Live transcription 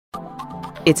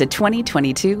It's a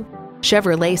 2022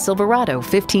 Chevrolet Silverado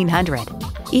 1500.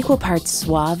 Equal parts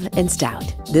suave and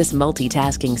stout, this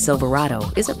multitasking Silverado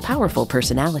is a powerful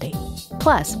personality.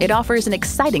 Plus, it offers an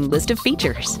exciting list of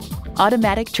features.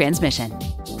 Automatic transmission,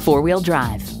 four-wheel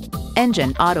drive,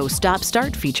 engine auto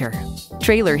stop-start feature,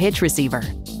 trailer hitch receiver,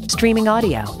 streaming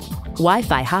audio,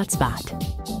 Wi-Fi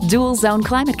hotspot, dual zone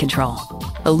climate control,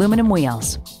 aluminum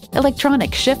wheels,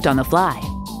 electronic shift on the fly,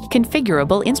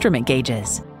 configurable instrument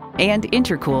gauges, and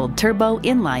intercooled turbo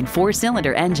inline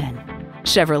four-cylinder engine.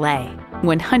 Chevrolet,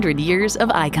 100 years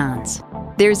of icons.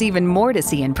 There's even more to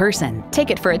see in person. Take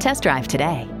it for a test drive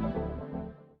today.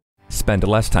 Spend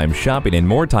less time shopping and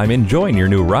more time enjoying your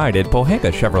new ride at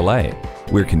Pohanka Chevrolet.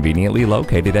 We're conveniently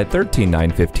located at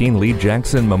 13915 Lee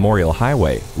Jackson Memorial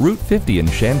Highway, Route 50 in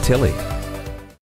Chantilly.